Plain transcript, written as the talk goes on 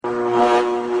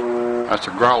That's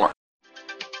a growler.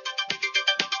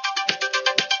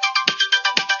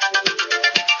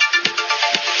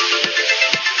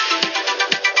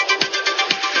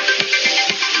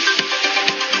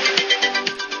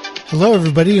 Hello,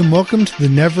 everybody, and welcome to the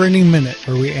NeverEnding Minute,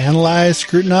 where we analyze,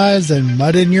 scrutinize, and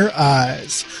mud in your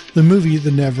eyes the movie The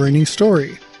NeverEnding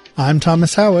Story. I'm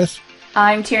Thomas Howarth.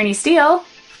 I'm Tierney Steele.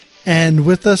 And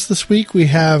with us this week, we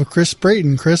have Chris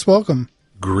Braaten. Chris, welcome.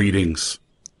 Greetings.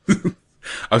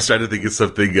 I was trying to think of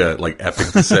something like epic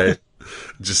to say,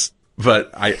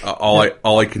 but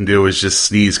all I can do is just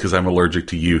sneeze because I'm allergic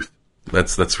to youth.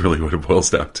 That's really what it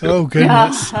boils down to. Oh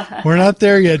goodness, we're not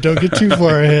there yet. Don't get too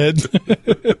far ahead.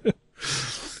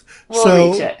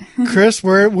 We'll reach it. Chris,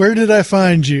 where did I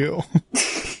find you?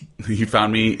 You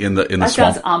found me in the that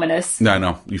swamp. Sounds ominous.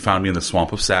 No, you found me in the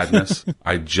swamp of sadness.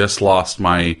 I just lost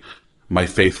my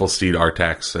faithful steed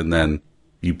Artax, and then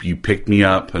you picked me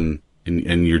up and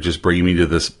you're just bringing me to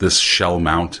this shell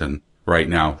mountain right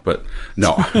now. But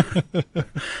no,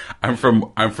 I'm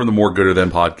from the More Gooder Than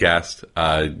podcast.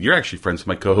 You're actually friends with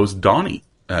my co-host Donnie.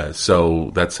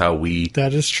 So that's how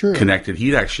that is true. Connected.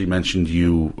 He'd actually mentioned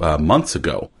you months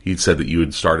ago. He'd said that you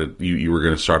had started, you were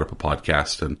going to start up a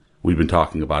podcast, and we'd been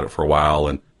talking about it for a while,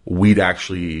 and we'd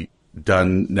actually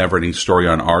done NeverEnding Story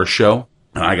on our show,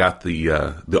 and I got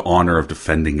the honor of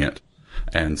defending it.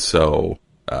 And so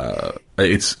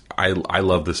I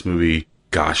love this movie,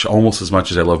 gosh, almost as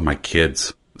much as I love my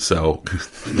kids. So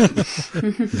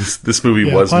this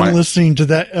movie was upon listening to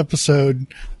that episode,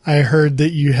 I heard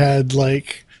that you had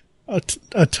like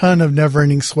a ton of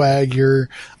NeverEnding swag. Your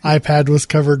iPad was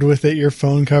covered with it. Your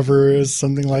phone cover is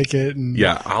something like it. And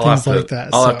I'll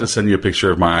have to send you a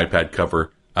picture of my iPad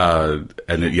cover.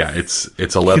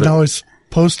 It's 11. You can always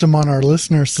post them on our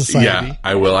listener society. Yeah,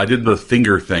 I will. I did the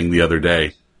finger thing the other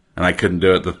day, and I couldn't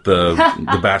do it.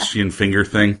 The Bastion finger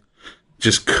thing.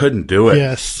 Just couldn't do it.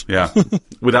 Yes. Yeah.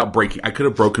 Without breaking. I could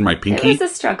have broken my pinky. It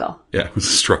was a struggle. Yeah, it was a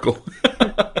struggle.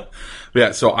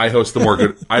 Yeah, so I host the More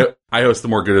Good I host the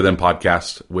More Gooder Than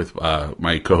podcast with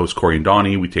my co-host Corey and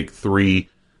Donnie. We take 3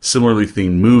 similarly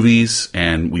themed movies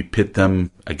and we pit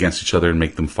them against each other and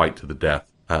make them fight to the death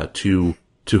to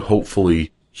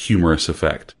hopefully humorous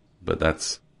effect. But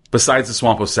that's besides the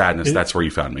Swamp of Sadness, that's where you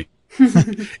found me.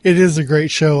 It is a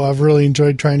great show. I've really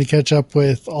enjoyed trying to catch up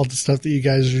with all the stuff that you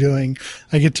guys are doing.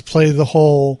 I get to play the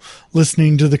whole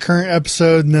listening to the current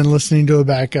episode and then listening to a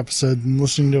back episode and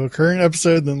listening to a current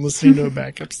episode and then listening to a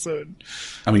back episode.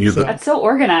 I mean, that's so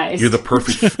organized. You're the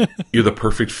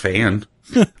perfect fan.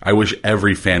 I wish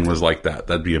every fan was like that.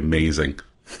 That'd be amazing.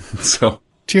 So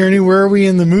Tierney, where are we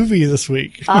in the movie this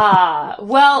week?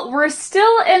 Well, we're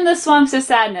still in the Swamps of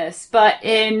Sadness, but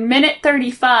in minute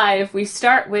 35, we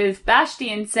start with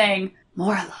Bastian saying,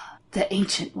 Morla, the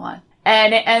Ancient One.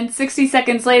 And it ends 60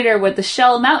 seconds later with the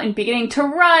Shell Mountain beginning to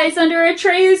rise under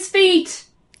Atreyu's feet.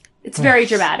 It's very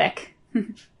dramatic.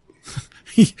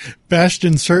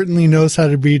 Bastian certainly knows how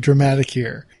to be dramatic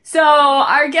here. So,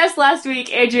 our guest last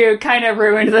week, Andrew, kind of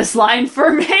ruined this line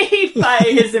for me by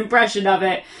his impression of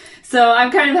it. So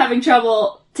I'm kind of having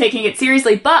trouble taking it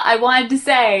seriously, but I wanted to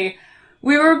say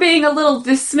we were being a little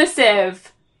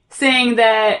dismissive, saying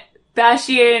that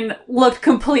Bastian looked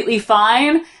completely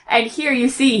fine, and here you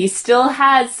see he still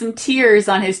has some tears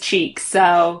on his cheeks,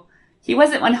 so he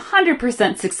wasn't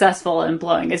 100% successful in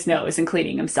blowing his nose and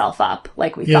cleaning himself up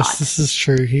like we thought. Yes, this is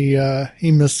true.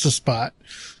 He missed a spot.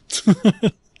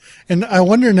 And I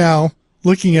wonder now,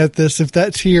 looking at this, if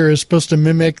that tear is supposed to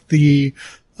mimic the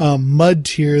mud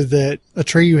tear that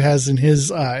Atreyu has in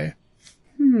his eye.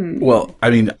 Well,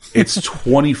 I mean, it's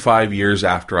 25 years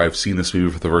after I've seen this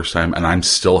movie for the first time, and I'm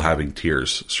still having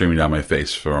tears streaming down my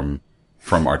face from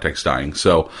Artax dying.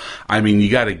 So, I mean, you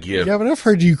got to give. Yeah, but I've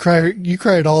heard you cry. You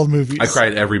cry at all the movies. I cry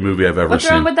at every movie I've ever seen. What's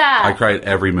wrong with that? I cry at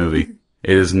every movie.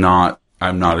 It is not.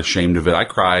 I'm not ashamed of it. I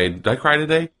cried. Did I cry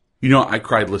today? You know, I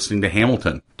cried listening to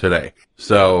Hamilton today.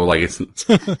 So, like,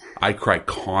 I cry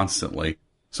constantly.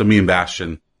 So, me and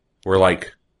Bastian. We're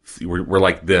like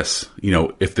this, you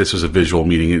know, if this was a visual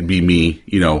meeting, it'd be me,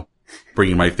 you know,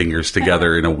 bringing my fingers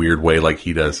together in a weird way like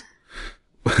he does.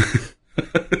 But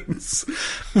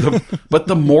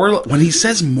the Morla, when he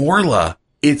says Morla,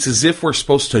 it's as if we're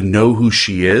supposed to know who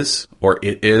she is, or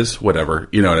it is, whatever,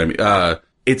 you know what I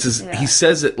mean? He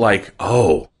says it like,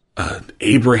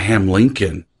 Abraham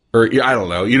Lincoln, or I don't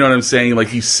know, you know what I'm saying?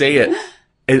 Like you say it.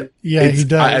 He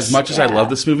does. As much as I love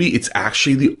this movie, it's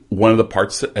actually one of the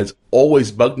parts that has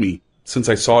always bugged me since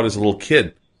I saw it as a little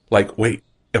kid. Like, wait,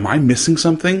 am I missing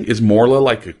something? Is Morla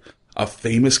like a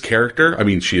famous character? I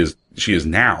mean, she is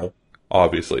now,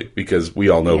 obviously, because we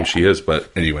all know who she is. But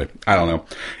anyway, I don't know.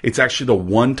 It's actually the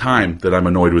one time that I'm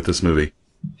annoyed with this movie.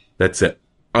 That's it.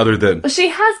 Other than... She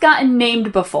has gotten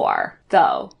named before,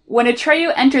 though. When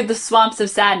Atreyu entered the Swamps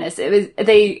of Sadness,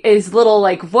 his little,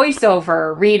 like,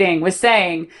 voiceover reading was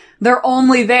saying they're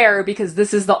only there because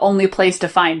this is the only place to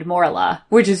find Morla,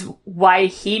 which is why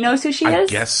he knows who she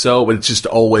is? I guess so, but it's just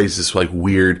always this, like,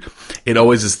 weird... It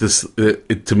always is this...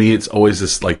 to me, it's always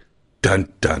this, like,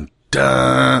 dun, dun,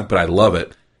 dun, but I love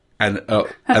it. And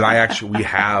I actually...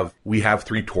 We have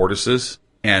 3 tortoises...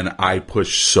 And I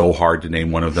pushed so hard to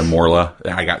name one of them Morla,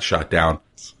 and I got shot down.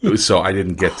 So I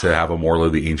didn't get to have a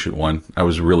Morla, the ancient one. I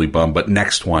was really bummed. But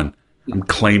next one, I'm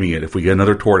claiming it. If we get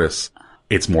another tortoise,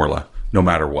 it's Morla, no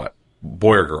matter what.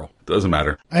 Boy or girl, doesn't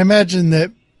matter. I imagine that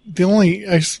the only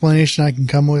explanation I can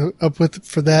come up with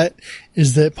for that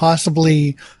is that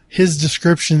possibly his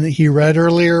description that he read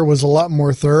earlier was a lot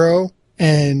more thorough,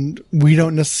 and we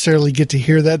don't necessarily get to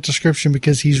hear that description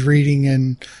because he's reading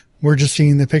and we're just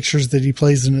seeing the pictures that he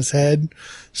plays in his head.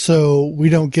 So we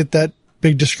don't get that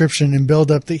big description and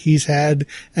build up that he's had.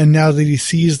 And now that he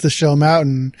sees the Shell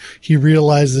Mountain, he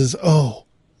realizes, oh,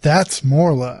 that's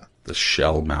Morla. The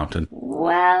Shell Mountain.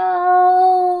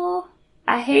 Well,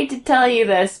 I hate to tell you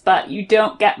this, but you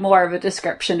don't get more of a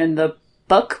description in the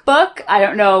book. I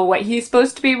don't know what he's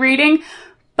supposed to be reading,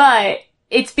 but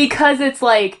it's because it's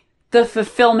like the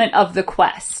fulfillment of the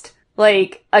quest.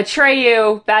 Like,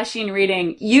 Atreyu, Bastian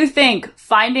reading, you think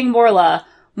finding Morla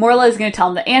is going to tell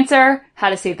him the answer, how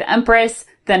to save the Empress,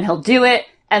 then he'll do it,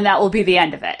 and that will be the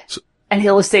end of it. And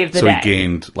he'll have saved the day. So he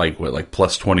gained, like,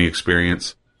 plus 20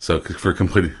 experience? So for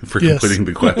completing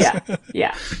the quest.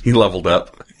 Yeah. He leveled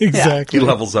up. Exactly. He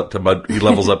levels up to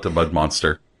Mud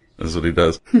Monster. That's what he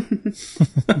does.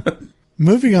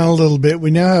 Moving on a little bit,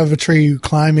 we now have Atreyu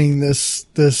climbing this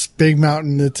big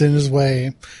mountain that's in his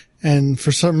way. And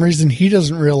for some reason, he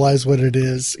doesn't realize what it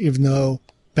is, even though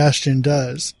Bastian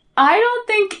does. I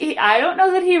don't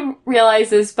know that he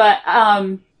realizes, but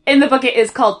in the book it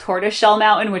is called Tortoiseshell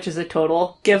Mountain, which is a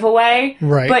total giveaway.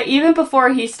 Right. But even before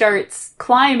he starts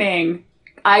climbing,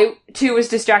 I, too, was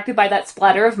distracted by that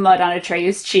splatter of mud on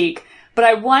Atreyu's cheek. But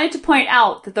I wanted to point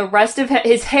out that the rest of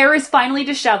his hair is finally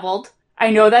disheveled.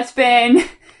 I know that's been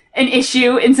an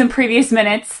issue in some previous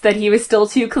minutes, that he was still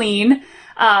too clean.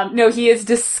 No, he is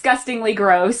disgustingly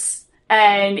gross,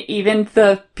 and even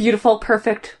the beautiful,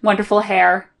 perfect, wonderful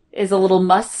hair is a little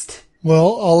mussed.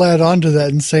 Well, I'll add on to that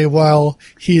and say while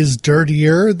he is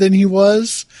dirtier than he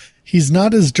was, he's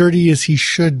not as dirty as he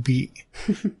should be.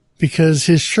 Because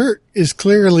his shirt is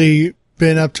clearly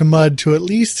been up to mud to at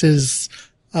least his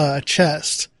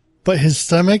chest, but his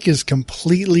stomach is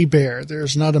completely bare.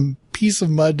 There's not a piece of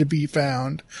mud to be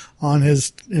found on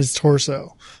his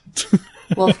torso.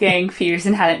 Wolfgang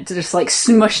Peterson hadn't just like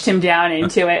smushed him down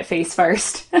into it face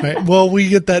first. Right. Well, we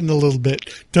get that in a little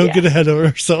bit. Don't get ahead of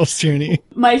ourselves, Tierney.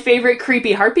 My favorite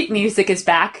creepy heartbeat music is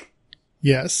back.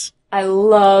 Yes. I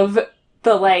love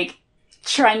the like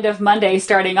trend of Monday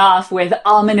starting off with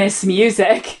ominous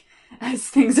music as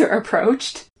things are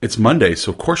approached. It's Monday,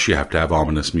 so of course you have to have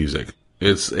ominous music.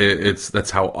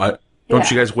 That's how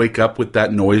don't you guys wake up with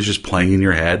that noise just playing in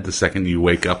your head the second you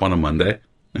wake up on a Monday?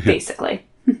 Basically.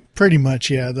 Pretty much,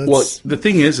 yeah. Well, the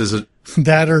thing is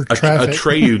that or traffic.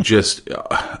 Atreyu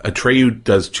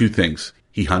does 2 things.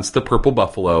 He hunts the purple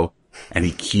buffalo, and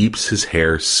he keeps his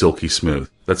hair silky smooth.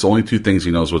 That's the only 2 things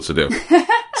he knows what to do.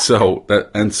 So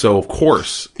of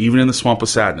course, even in the Swamp of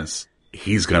Sadness,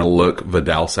 he's gonna look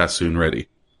Vidal Sassoon ready.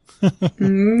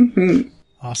 Mm-hmm.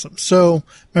 Awesome. So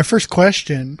my first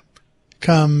question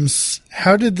comes: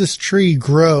 how did this tree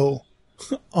grow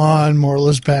on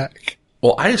Morla's back?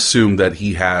 Well, I assume that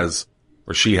he has,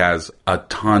 or she has, a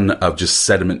ton of just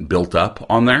sediment built up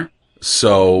on there.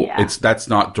 So that's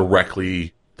not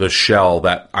directly the shell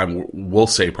that we'll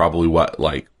say probably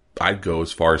I'd go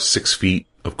as far as 6 feet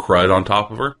of crud on top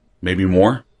of her, maybe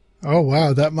more. Oh,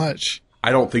 wow. That much.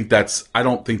 I don't think that's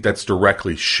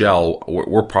directly shell.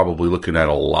 We're probably looking at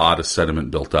a lot of sediment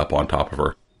built up on top of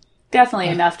her. Definitely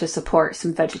enough to support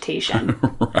some vegetation.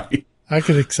 Right. I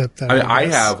could accept that. I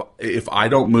have, if I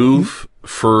don't move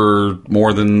for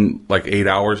more than 8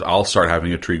 hours, I'll start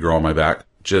having a tree grow on my back.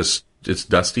 It's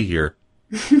dusty here.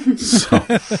 So,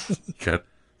 God.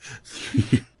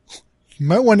 You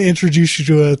might want to introduce you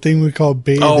to a thing we call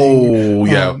bathing. Oh,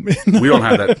 yeah. We don't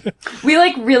have that. We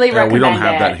really recommend it. We don't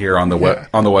have that here on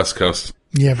the West Coast.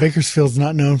 Yeah, Bakersfield's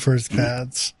not known for its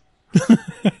baths.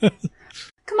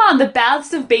 Come on, the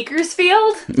baths of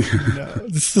Bakersfield? No,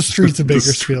 it's the streets of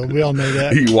Bakersfield. We all know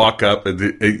that. You walk up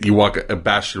and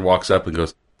Bastian walks up and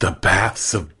goes, "The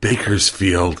baths of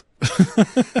Bakersfield."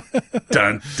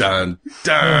 Dun, dun,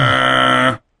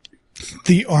 dun.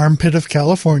 The armpit of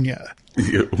California.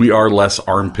 We are less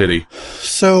armpity.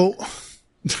 So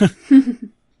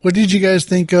What did you guys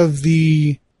think of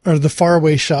the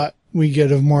faraway shot we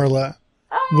get of Morla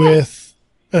with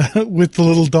the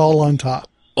little doll on top?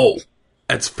 Oh,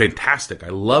 that's fantastic. I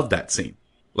love that scene.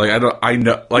 Like, I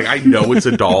know it's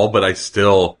a doll, but I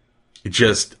still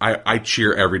I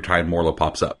cheer every time Morla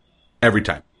pops up. Every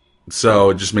time. So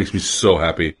it just makes me so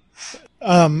happy.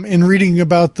 In reading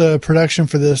about the production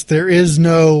for this, there is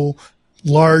no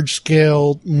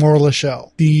large-scale Morla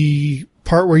shell. The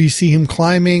part where you see him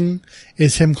climbing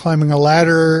is him climbing a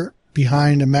ladder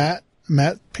behind a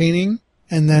matte painting,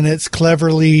 and then it's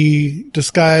cleverly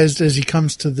disguised as he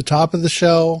comes to the top of the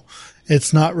shell.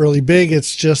 It's not really big.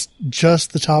 It's just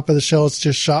the top of the shell. It's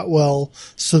just shot well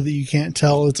so that you can't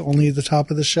tell it's only the top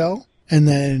of the shell. And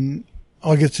then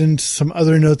I'll get into some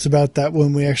other notes about that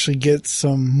when we actually get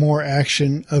some more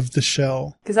action of the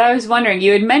shell. Because I was wondering,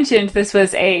 you had mentioned this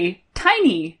was a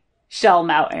tiny shell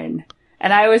mountain.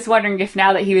 And I was wondering if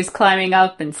now that he was climbing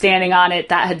up and standing on it,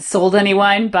 that had sold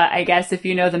anyone. But I guess if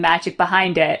you know the magic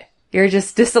behind it, you're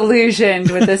just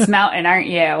disillusioned with this mountain, aren't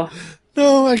you?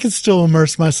 No, I can still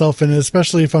immerse myself in it,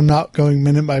 especially if I'm not going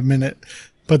minute by minute.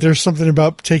 But there's something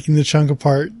about taking the chunk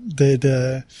apart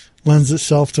that lends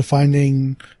itself to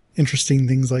finding interesting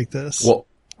things like this. Well,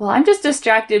 I'm just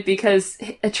distracted because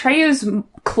Atreyu's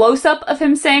close-up of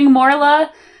him saying Morla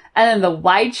and then the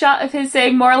wide shot of his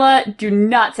saying Morla do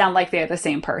not sound like they're the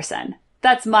same person.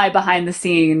 That's my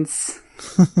behind-the-scenes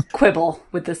quibble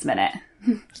with this minute.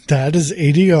 That is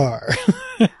ADR.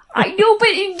 I know, but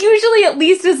it usually at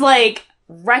least is, like,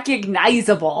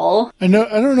 recognizable. I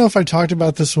don't know if I talked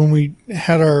about this when we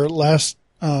had our last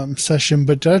session,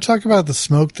 but did I talk about the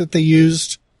smoke that they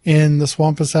used in the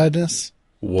Swamp of Sadness?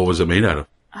 What was it made out of?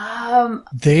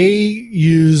 They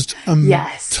used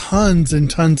yes. tons and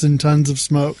tons and tons of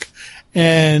smoke,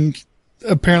 and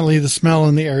apparently the smell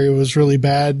in the area was really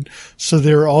bad, so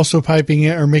they were also piping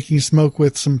it or making smoke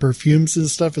with some perfumes and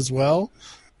stuff as well.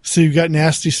 So you've got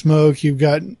nasty smoke, you've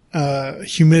got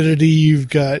humidity, you've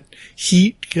got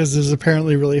heat because it's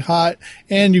apparently really hot,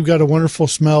 and you've got a wonderful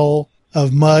smell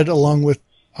of mud along with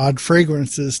odd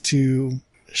fragrances to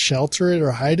shelter it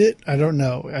or hide it. I don't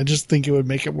know. I just think it would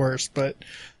make it worse, but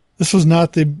this was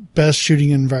not the best shooting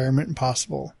environment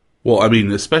possible. Well, I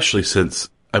mean, especially since,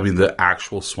 the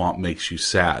actual swamp makes you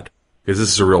sad. Because this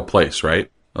is a real place,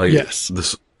 right? Like, yes.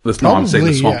 No, I'm saying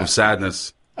the Swamp of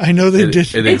Sadness. I know they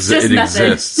did. It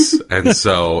exists. And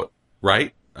so,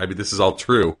 right? This is all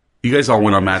true. You guys all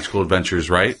went on magical adventures,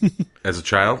 right? As a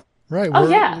child? Right. Oh,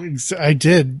 yeah. I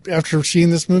did. After seeing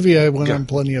this movie, I went on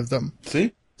plenty of them.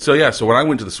 See? So, yeah, so when I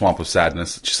went to the Swamp of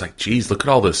Sadness, it's just like, geez, look at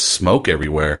all this smoke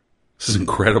everywhere. This is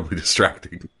incredibly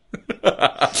distracting.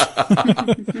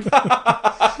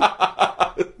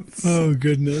 Oh,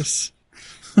 goodness.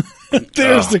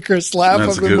 There's the Chris laugh.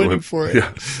 I've been waiting for it.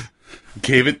 Yeah.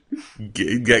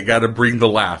 Got to bring the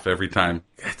laugh every time.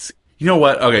 You know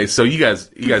what? Okay, so you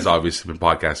guys obviously have been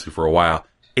podcasting for a while.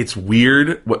 It's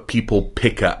weird what people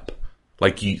pick up.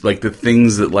 Like the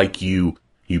things that you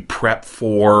prep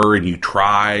for and you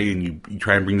try and you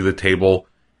try and bring to the table.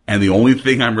 And the only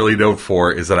thing I'm really known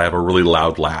for is that I have a really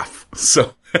loud laugh.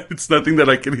 So it's nothing that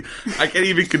I can't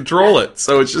even control it.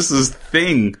 So it's just this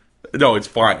thing. No, it's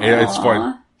fine. Aww. It's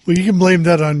fine. Well, you can blame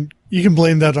that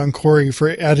on Corey for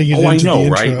adding it into the intro. I know,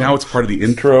 right? Now it's part of the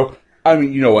intro.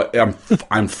 You know what?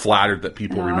 I'm flattered that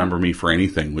people remember me for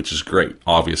anything, which is great,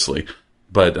 obviously.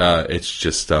 But it's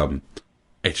just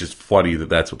funny that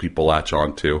that's what people latch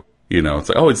on to. It's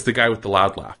like, oh, it's the guy with the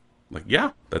loud laugh. Like,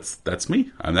 yeah, that's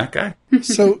me. I'm that guy.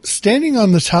 So, standing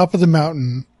on the top of the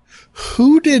mountain,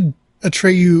 who did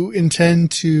Atreyu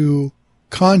intend to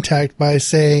contact by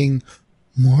saying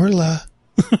Morla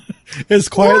as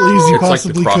quietly as he possibly could? It's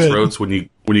like the crossroads when you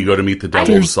go to meet the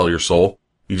devil to sell your soul.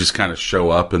 You just kind of show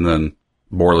up, and then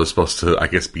Morla's supposed to, I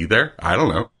guess, be there. I don't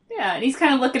know. Yeah, and he's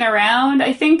kind of looking around.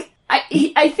 I think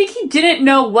he didn't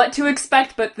know what to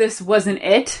expect, but this wasn't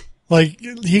it. Like,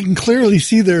 he can clearly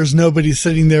see there's nobody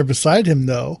sitting there beside him,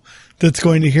 though, that's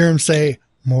going to hear him say,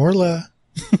 Morla.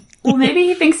 Well, maybe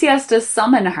he thinks he has to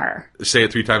summon her. Say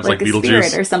it 3 times like a Beetlejuice.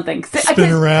 Spirit or something. Spin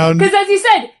around. Because as you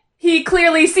said, he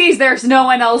clearly sees there's no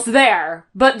one else there.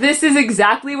 But this is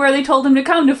exactly where they told him to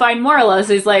come to find Morla.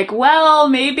 So he's like, well,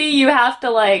 maybe you have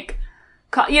to,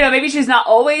 maybe she's not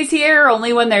always here,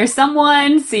 only when there's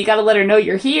someone, so you gotta let her know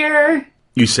you're here.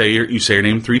 You say her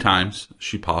name 3 times,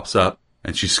 she pops up,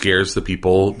 and she scares the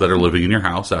people that are living in your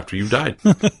house after you've died.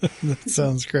 That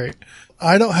sounds great.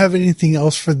 I don't have anything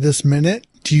else for this minute.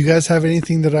 Do you guys have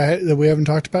anything that we haven't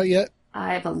talked about yet?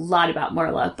 I have a lot about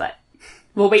Morla, but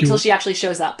we'll wait till she actually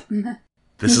shows up.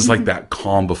 This is like that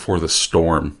calm before the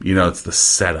storm. It's the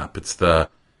setup. It's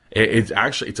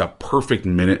It's a perfect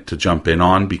minute to jump in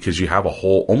on because you have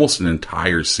almost an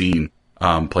entire scene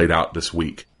played out this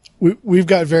week. We've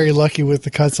got very lucky with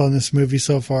the cuts on this movie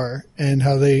so far and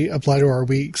how they apply to our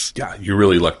weeks. Yeah, you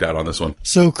really lucked out on this one.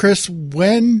 So, Chris,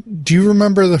 do you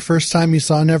remember the first time you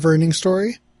saw NeverEnding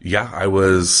Story? Yeah, I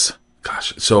was.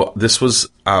 Gosh, so this was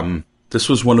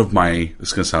one of my. This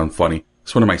is gonna sound funny.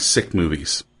 It's one of my sick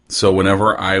movies. So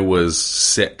whenever I was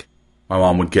sick, my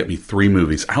mom would get me 3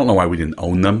 movies. I don't know why we didn't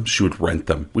own them. She would rent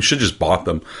them. We should have just bought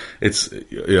them. It's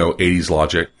 80s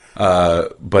logic.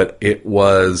 But it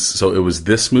was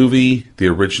this movie, the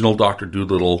original Dr.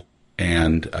 Dolittle,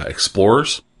 and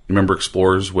Explorers. Remember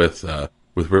Explorers with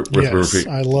yes,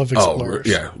 I love Explorers. Oh,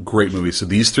 yeah, great movie. So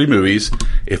these 3 movies,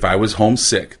 if I was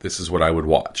homesick, this is what I would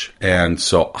watch. And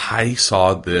so I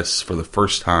saw this for the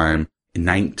first time in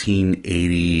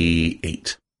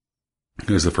 1988. It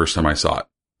was the first time I saw it.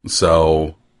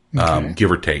 So,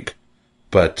 give or take.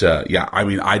 But, yeah, I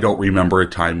mean, I don't remember a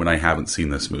time when I haven't seen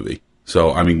this movie.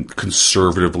 So, I mean,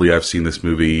 conservatively, I've seen this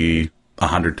movie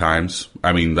 100 times.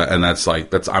 I mean, I'm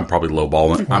probably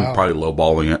lowballing. Wow. I'm probably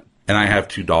lowballing it. And I have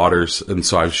 2 daughters, and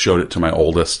so I've showed it to my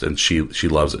oldest, and she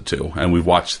loves it too. And we've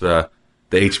watched the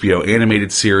HBO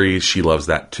animated series. She loves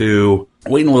that too.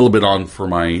 Waiting a little bit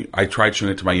I tried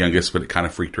showing it to my youngest, but it kind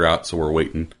of freaked her out, so we're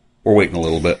waiting a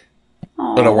little bit.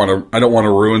 Aww. I don't want to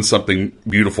ruin something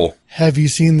beautiful. Have you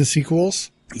seen the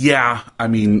sequels? Yeah, I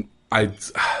mean,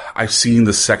 I've seen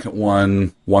the second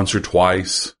one once or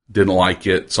twice. Didn't like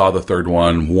it. Saw the third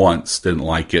one once. Didn't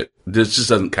like it. This just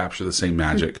doesn't capture the same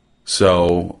magic.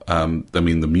 So, I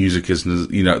mean, the music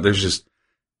isn't,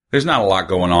 there's not a lot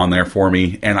going on there for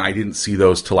me. And I didn't see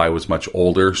those till I was much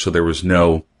older. So there was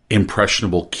no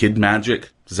impressionable kid magic.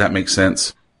 Does that make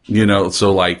sense?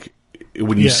 So like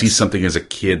when you see something as a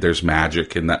kid, there's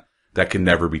magic, and that can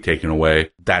never be taken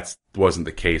away. That wasn't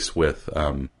the case with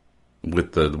the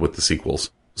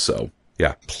sequels. So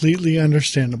yeah. Completely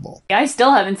understandable. Yeah, I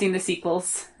still haven't seen the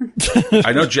sequels.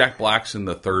 I know Jack Black's in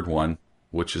the third one,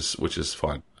 which is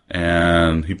fun.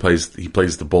 And he plays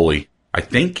the bully. I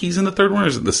think he's in the third one, or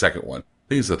is it the second one? I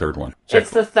think it's the third one.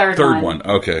 It's the third one. Third one,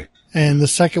 okay. And the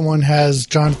second one has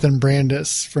Jonathan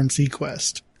Brandis from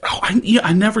Sequest. Oh,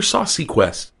 I never saw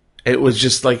Sequest. It was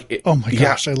just like... oh my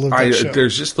gosh, I love that show.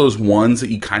 There's just those ones that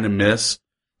you kind of miss.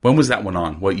 When was that one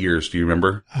on? What years? Do you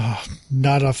remember? Oh,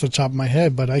 not off the top of my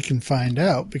head, but I can find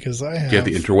out because I have... You have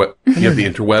the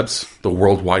interwebs? The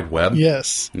World Wide Web?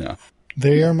 Yes. Yeah.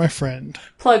 They are my friend.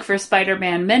 Plug for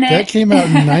Spider-Man Minute. That came out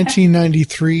in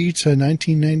 1993 to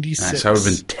 1996. Nice. I would have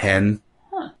been 10.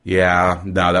 Huh. Yeah,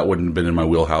 no, that wouldn't have been in my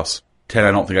wheelhouse. 10,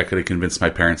 I don't think I could have convinced my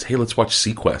parents, hey, let's watch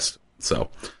Sequest. So,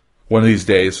 one of these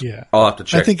days, I'll have to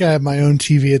check. I think I had my own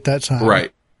TV at that time.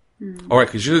 Right. All right,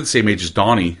 because you're the same age as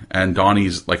Donnie, and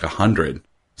Donnie's like 100.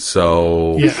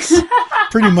 So... yes.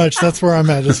 Pretty much, that's where I'm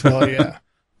at as well, yeah.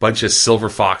 Bunch of silver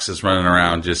foxes running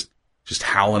around, just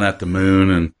howling at the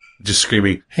moon and... just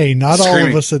screaming. Hey, not all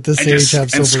of us at this age have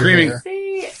silver hair.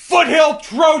 Foothill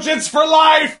Trojans for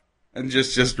life! And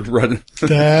just running.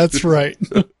 That's right.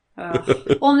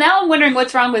 Well, now I'm wondering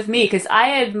what's wrong with me, because I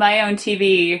had my own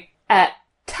TV at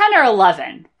 10 or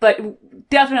 11, but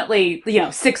definitely,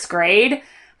 6th grade.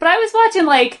 But I was watching,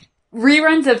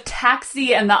 reruns of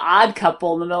Taxi and The Odd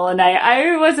Couple in the middle of the night. I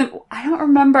don't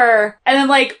remember. And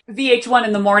then, VH1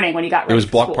 in the morning when you got ready. It was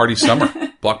for Block school. Party Summer.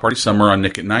 Block Party Summer on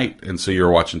Nick at Night. And so you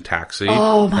were watching Taxi.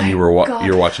 Oh, my and you were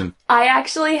watching... I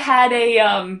actually had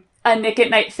a Nick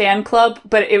at Night fan club,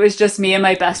 but it was just me and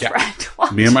my best friend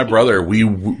watching. Me and my brother, we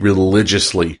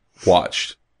religiously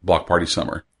watched Block Party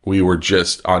Summer. We were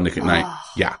just on Nick at Night.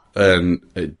 Yeah.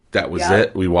 And that was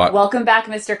it. We watched... Welcome Back,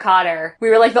 Mr. Cotter. We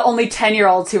were the only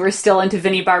 10-year-olds who were still into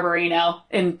Vinnie Barbarino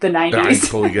in the 90s. I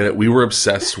totally get it. We were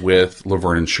obsessed with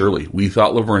Laverne and Shirley. We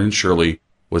thought Laverne and Shirley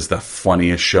was the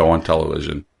funniest show on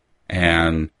television.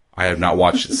 And I have not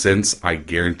watched it since. I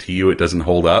guarantee you it doesn't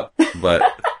hold up. But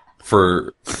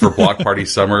for Block Party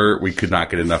Summer, we could not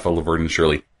get enough of Laverne and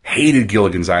Shirley. Hated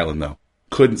Gilligan's Island, though.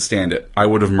 Couldn't stand it. I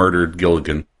would have murdered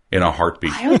Gilligan in a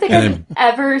heartbeat. I don't think I've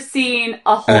ever seen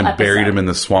a whole and then episode buried him in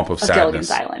the swamp of sadness.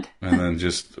 Gilligan's Island. And then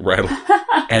just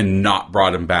and not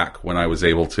brought him back when I was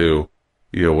able to,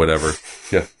 whatever.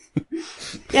 Yeah.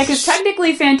 Yeah, because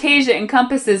technically Fantasia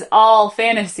encompasses all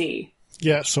fantasy.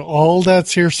 Yeah, so all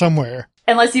that's here somewhere.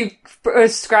 Unless you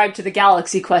ascribe to the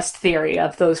Galaxy Quest theory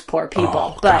of those poor people.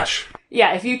 Oh, but gosh.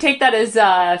 Yeah, if you take that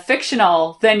as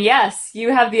fictional, then yes,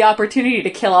 you have the opportunity to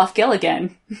kill off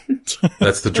Gilligan.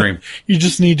 That's the dream. You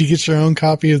just need to get your own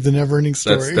copy of the NeverEnding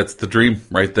Story. That's the dream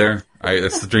right there.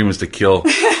 That's the dream, is to kill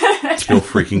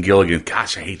freaking Gilligan.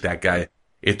 Gosh, I hate that guy.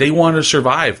 If they wanted to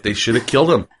survive, they should have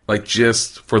killed him.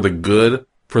 Just for the good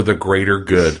for the greater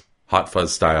good, Hot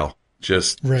Fuzz style.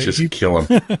 Just kill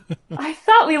him. I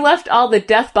thought we left all the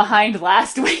death behind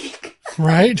last week.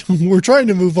 Right? We're trying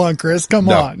to move on, Chris. Come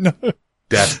on.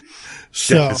 Death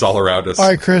is all around us. All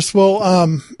right, Chris.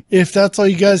 Well, if that's all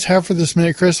you guys have for this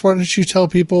minute, Chris, why don't you tell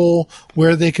people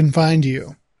where they can find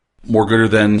you? More Gooder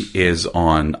Than is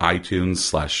on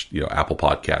iTunes / Apple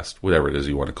Podcast, whatever it is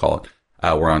you want to call it.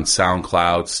 We're on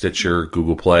SoundCloud, Stitcher,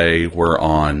 Google Play. We're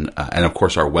on, and of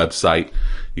course our website.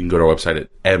 You can go to our website at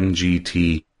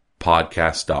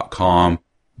mgtpodcast.com.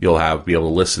 You'll be able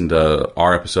to listen to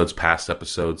our episodes, past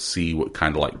episodes, see what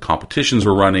kind of competitions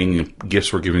we're running,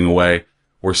 gifts we're giving away.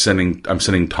 I'm sending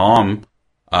Tom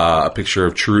a picture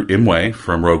of True Imwe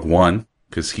from Rogue One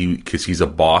because he's a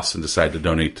boss and decided to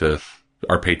donate to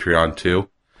our Patreon too.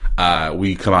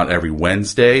 We come out every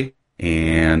Wednesday,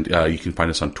 and you can find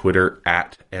us on Twitter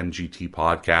at MGT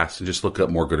Podcast, and just look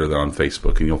up More Gooder Than on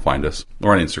Facebook, and you'll find us.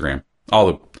 Or on Instagram.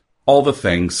 All the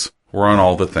things. We're on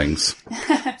all the things.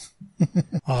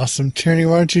 Awesome. Tierney,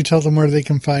 why don't you tell them where they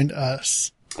can find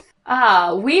us?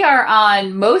 We are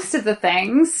on most of the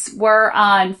things. We're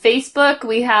on Facebook.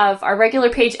 We have our regular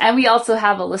page, and we also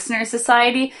have a listener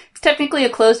society. It's technically a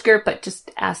closed group, but just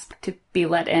ask to be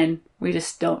let in. We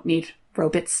just don't need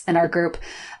robots in our group.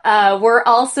 We're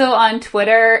also on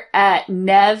Twitter at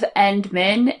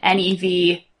NeverEndMin,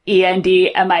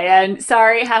 NeverEndMin.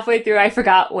 Sorry, halfway through I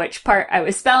forgot which part I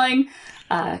was spelling,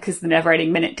 because the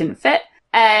NeverEnding Minute didn't fit.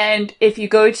 And if you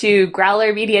go to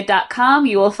growlermedia.com,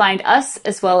 you will find us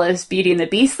as well as Beauty and the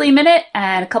Beastly Minute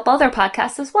and a couple other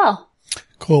podcasts as well.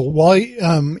 Cool. Well,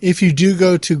 if you do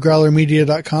go to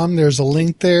growlermedia.com, there's a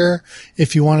link there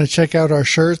if you want to check out our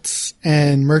shirts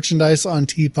and merchandise on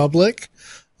TeePublic.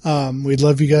 We'd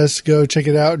love you guys to go check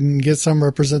it out and get some,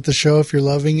 represent the show if you're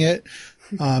loving it.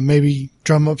 Maybe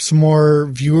drum up some more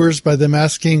viewers by them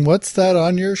asking, what's that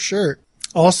on your shirt?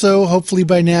 Also, hopefully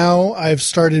by now I have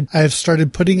started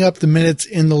putting up the minutes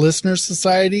in the Listener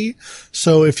Society.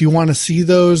 So if you want to see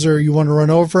those or you want to run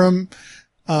over them,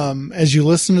 as you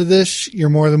listen to this, you're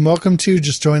more than welcome to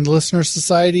just join the Listener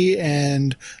Society,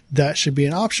 and that should be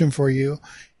an option for you.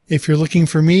 If you're looking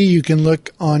for me, you can look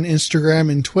on Instagram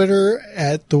and Twitter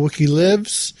at The Wookiee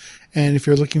Lives. And if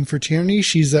you're looking for Tierney,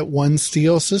 she's at One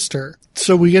Steel Sister.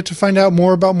 So we get to find out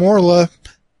more about Morla,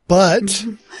 but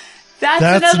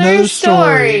That's another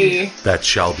story. That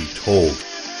shall be told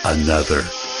another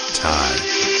time.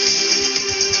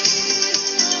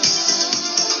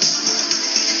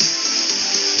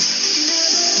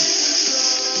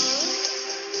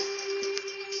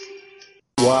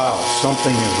 Wow,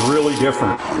 something is really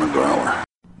different on the growler.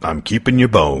 I'm keeping your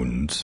bones.